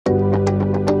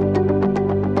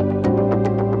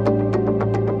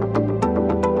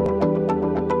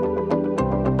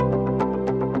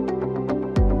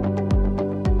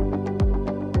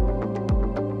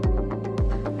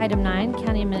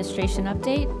registration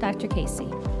update, Dr. Casey.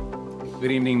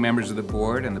 Good evening, members of the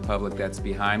board and the public that's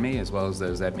behind me, as well as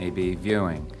those that may be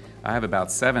viewing. I have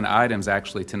about 7 items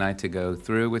actually tonight to go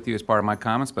through with you as part of my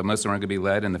comments, but most of them are going to be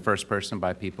led in the first person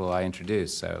by people I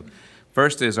introduce. So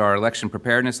first is our election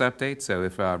preparedness update. So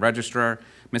if Registrar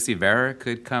Missy Vera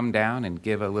could come down and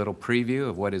give a little preview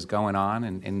of what is going on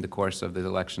in the course of the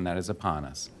election that is upon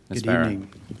us. Ms. Vera. Good evening.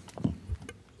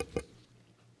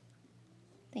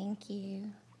 Thank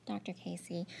you, Dr.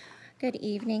 Casey. Good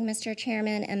evening, Mr.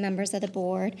 Chairman and members of the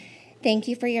board. Thank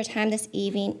you for your time this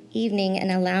evening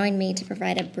and allowing me to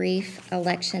provide a brief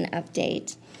election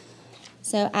update.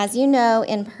 So as you know,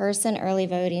 in-person early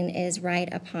voting is right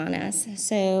upon us.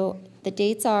 So the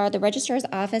dates are, the registrar's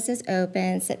office is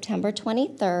open September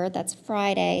 23rd, that's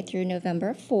Friday, through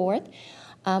November 4th.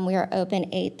 We are open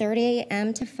 8:30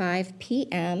 a.m. to 5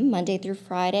 p.m., Monday through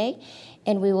Friday.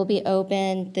 And we will be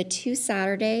open the 2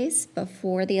 Saturdays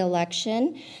before the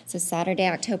election, so Saturday,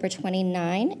 October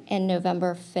 29 and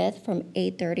November 5th from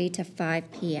 8:30 to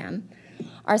 5 p.m.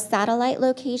 Our satellite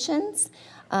locations,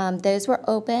 those were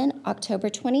open October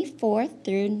 24th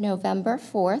through November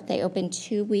 4th. They opened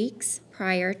 2 weeks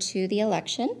prior to the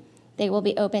election. They will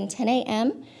be open 10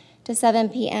 a.m. to 7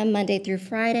 p.m. Monday through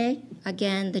Friday.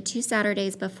 Again, the 2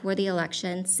 Saturdays before the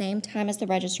election, same time as the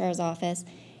registrar's office,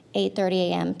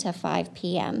 8:30 a.m. to 5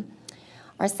 p.m.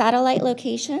 Our satellite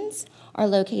locations are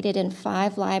located in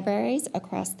 5 libraries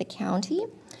across the county: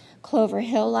 Clover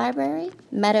Hill Library,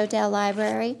 Meadowdale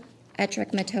Library,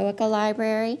 Ettrick-Matoaka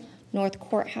Library, North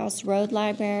Courthouse Road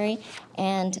Library,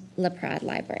 and LaPrade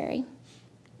Library.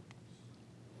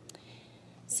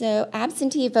 So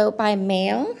absentee vote by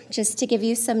mail, just to give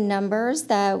you some numbers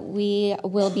that we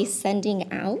will be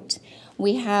sending out.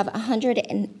 We have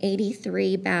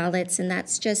 183 ballots, and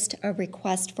that's just a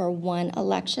request for one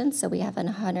election. So we have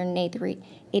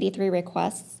 183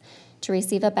 requests to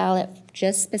receive a ballot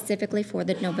just specifically for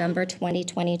the November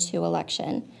 2022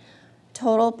 election.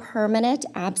 Total permanent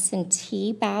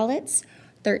absentee ballots,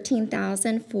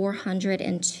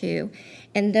 13,402.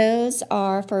 And those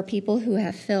are for people who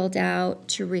have filled out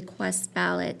to request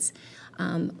ballots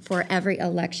for every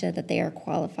election that they are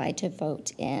qualified to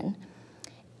vote in.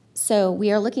 So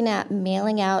we are looking at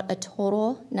mailing out a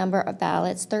total number of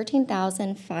ballots,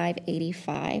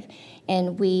 13,585,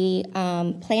 and we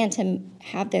plan to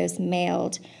have those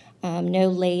mailed no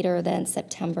later than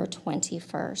September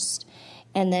 21st.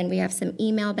 And then we have some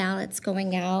email ballots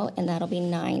going out, and that'll be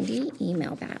 90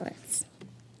 email ballots.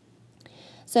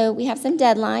 So we have some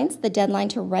deadlines. The deadline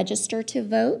to register to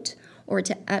vote or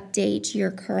to update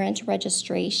your current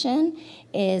registration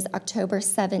is October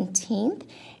 17th,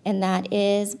 and that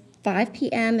is 5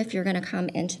 p.m. if you're going to come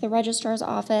into the registrar's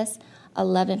office,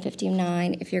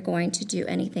 11:59 if you're going to do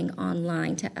anything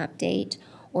online to update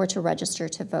or to register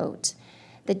to vote.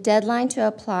 The deadline to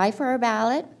apply for a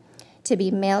ballot to be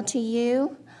mailed to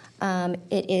you,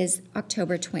 it is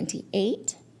October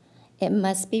 28th. It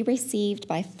must be received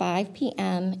by 5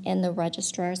 p.m. in the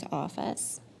registrar's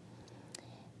office.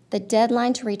 The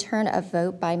deadline to return a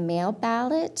vote by mail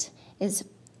ballot is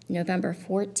November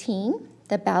 14th.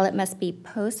 The ballot must be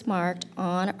postmarked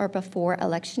on or before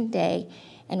Election Day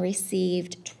and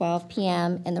received 12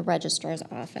 p.m. in the registrar's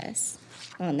office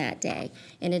on that day.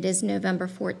 And it is November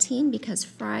 14 because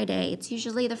Friday, it's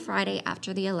usually the Friday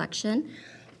after the election,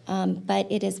 but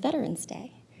it is Veterans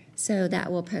Day. So that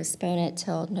will postpone it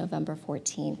till November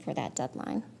 14 for that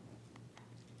deadline,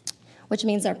 which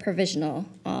means our provisional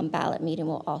ballot meeting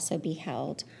will also be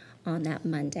held on that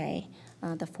Monday,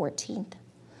 the 14th.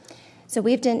 So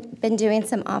we've been doing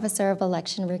some officer of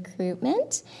election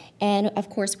recruitment, and of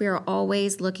course we are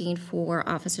always looking for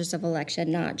officers of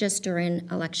election, not just during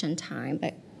election time,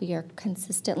 but we are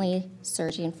consistently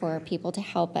searching for people to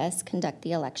help us conduct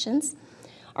the elections.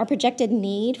 Our projected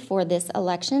need for this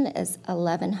election is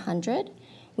 1,100.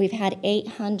 We've had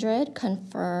 800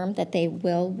 confirm that they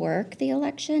will work the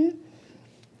election.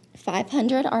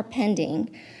 500 are pending.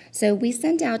 So we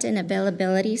sent out an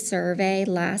availability survey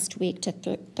last week to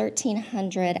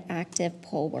 1,300 active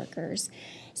poll workers.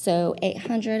 So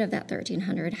 800 of that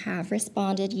 1,300 have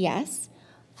responded yes.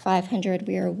 500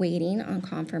 we are waiting on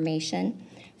confirmation.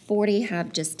 40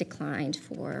 have just declined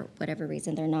for whatever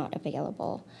reason, they're not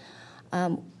available.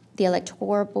 The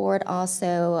Electoral Board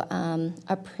also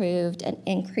approved an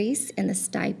increase in the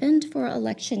stipend for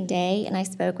Election Day, and I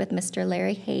spoke with Mr.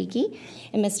 Larry Hagee,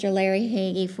 and Mr. Larry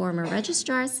Hagee, former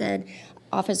registrar, said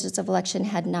officers of election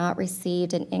had not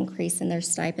received an increase in their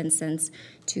stipend since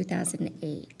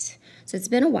 2008. So it's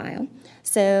been a while.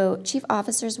 So chief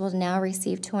officers will now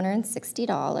receive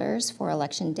 $260 for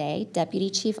Election Day, deputy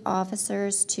chief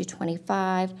officers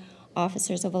 $225,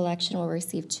 officers of election will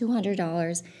receive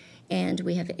 $200, and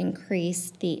we have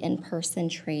increased the in-person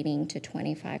training to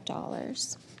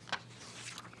 $25.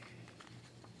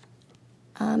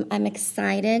 I'm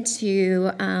excited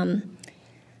to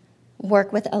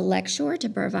work with Electure to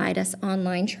provide us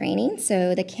online training.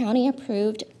 So the county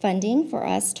approved funding for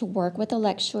us to work with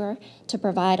Electure to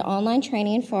provide online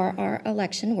training for our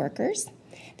election workers.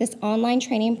 This online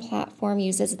training platform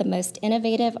uses the most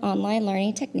innovative online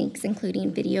learning techniques,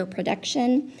 including video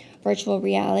production, virtual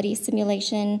reality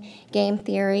simulation, game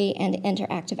theory, and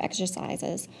interactive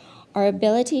exercises. Our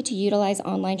ability to utilize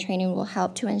online training will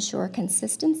help to ensure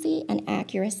consistency and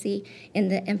accuracy in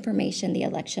the information the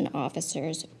election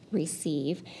officers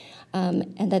receive,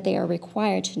 and that they are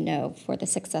required to know for the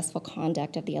successful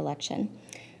conduct of the election.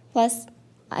 Plus,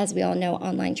 as we all know,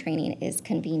 online training is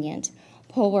convenient.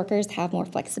 Poll workers have more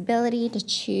flexibility to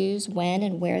choose when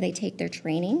and where they take their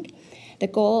training. The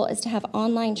goal is to have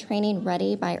online training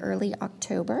ready by early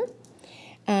October.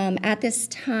 At this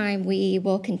time, we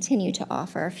will continue to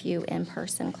offer a few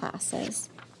in-person classes.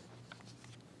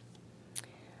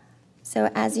 So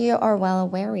as you are well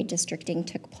aware, redistricting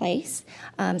took place.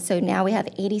 So now we have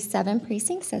 87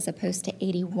 precincts as opposed to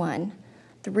 81.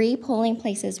 3 polling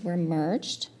places were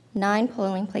merged. 9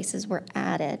 polling places were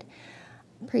added.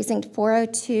 Precinct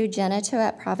 402 Geneto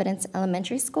at Providence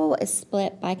Elementary School is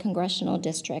split by congressional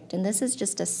district, and this is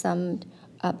just a summed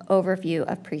up overview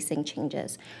of precinct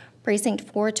changes. Precinct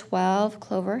 412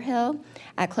 Clover Hill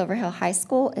at Clover Hill High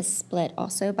School is split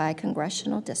also by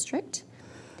congressional district.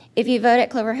 If you vote at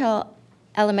Clover Hill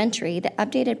Elementary, the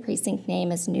updated precinct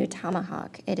name is New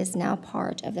Tomahawk. It is now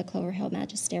part of the Clover Hill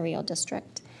Magisterial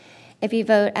District. If you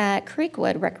vote at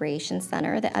Creekwood Recreation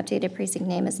Center, the updated precinct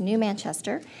name is New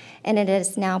Manchester, and it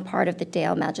is now part of the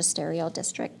Dale Magisterial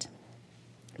District.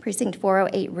 Precinct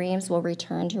 408 Reams will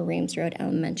return to Reams Road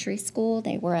Elementary School.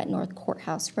 They were at North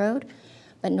Courthouse Road,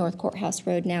 but North Courthouse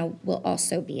Road now will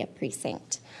also be a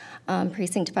precinct.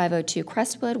 Precinct 502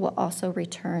 Crestwood will also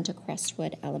return to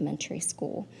Crestwood Elementary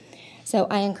School. So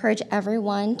I encourage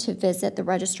everyone to visit the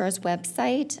Registrar's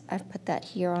website. I've put that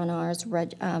here on ours,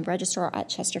 registrar at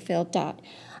chesterfield.gov.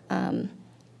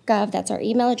 That's our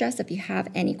email address if you have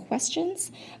any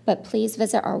questions. But please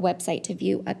visit our website to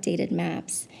view updated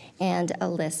maps and a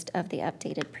list of the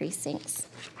updated precincts.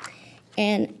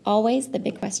 And always the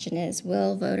big question is,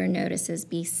 will voter notices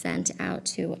be sent out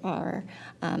to our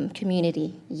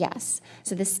community? Yes.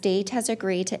 So the state has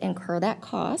agreed to incur that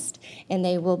cost, and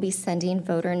they will be sending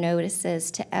voter notices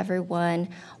to everyone,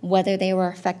 whether they were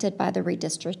affected by the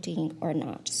redistricting or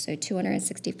not. So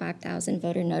 265,000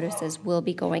 voter notices will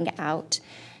be going out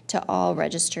to all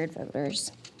registered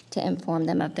voters to inform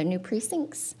them of their new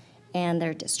precincts and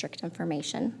their district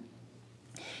information.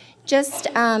 Just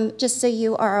so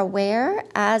you are aware,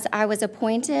 as I was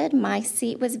appointed, my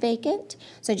seat was vacant.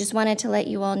 So I just wanted to let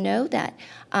you all know that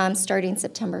starting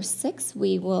September 6th,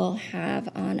 we will have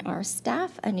on our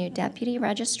staff a new deputy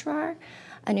registrar,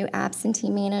 a new absentee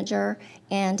manager,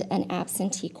 and an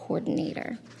absentee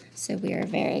coordinator. So we are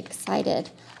very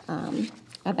excited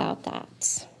about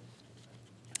that.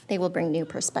 They will bring new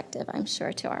perspective, I'm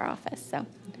sure, to our office. So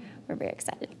we're very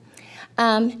excited.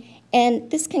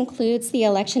 And this concludes the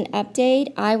election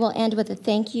update. I will end with a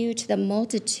thank you to the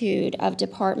multitude of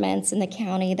departments in the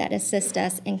county that assist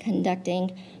us in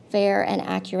conducting fair and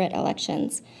accurate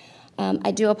elections.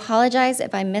 I do apologize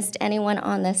if I missed anyone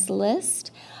on this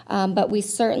list, but we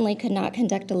certainly could not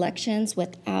conduct elections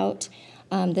without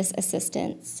this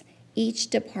assistance. Each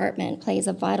department plays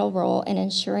a vital role in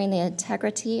ensuring the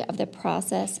integrity of the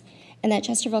process and that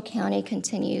Chesterfield County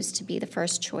continues to be the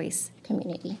first choice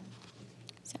community.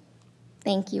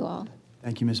 Thank you all.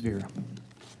 Thank you, Ms. Vera.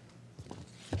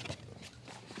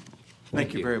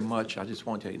 Thank you very much. I just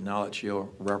want to acknowledge your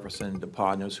representing the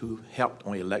partners who helped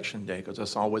on election day, because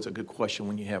that's always a good question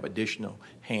when you have additional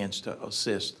hands to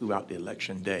assist throughout the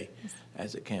election day,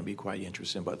 as it can be quite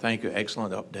interesting. But thank you.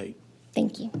 Excellent update.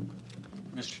 Thank you.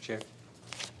 Mr. Chair.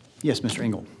 Yes, Mr.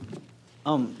 Engel.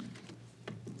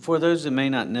 For those that may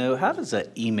not know, how does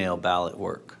that email ballot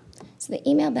work? So the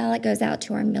email ballot goes out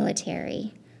to our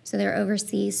military. So they're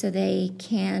overseas, so they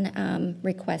can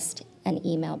request an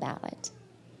email ballot.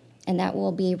 And that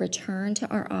will be returned to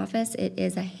our office. It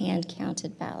is a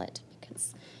hand-counted ballot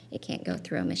because it can't go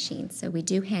through a machine. So we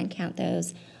do hand count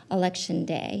those election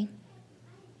day.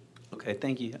 Okay,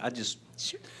 thank you. I just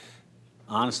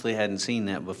honestly hadn't seen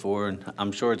that before, and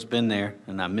I'm sure it's been there,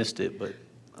 and I missed it, but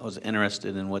I was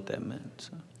interested in what that meant.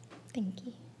 So. Thank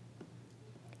you.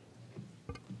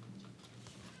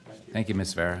 Thank you,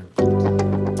 Ms. Vera.